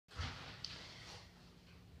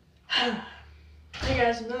Hey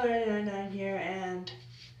guys, Miller99 here, and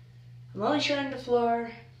I'm only showing the floor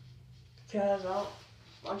because I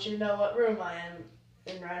want you to know what room I am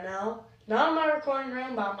in right now. Not in my recording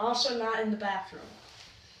room, but I'm also not in the bathroom.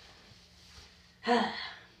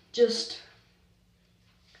 Just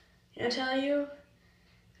gonna tell you,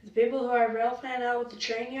 the people who are rail fan out with the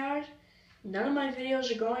train yard, none of my videos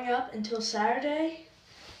are going up until Saturday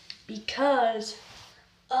because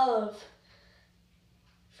of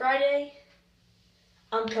Friday.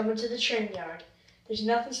 I'm coming to the train yard. There's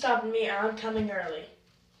nothing stopping me. I'm coming early.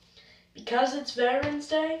 Because it's Veterans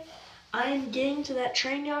Day, I am getting to that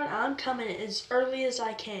train yard. I'm coming as early as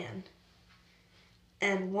I can.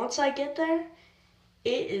 And once I get there,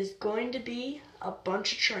 it is going to be a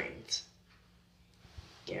bunch of trains.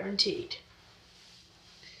 Guaranteed.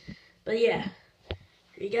 But yeah,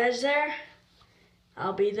 are you guys there?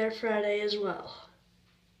 I'll be there Friday as well.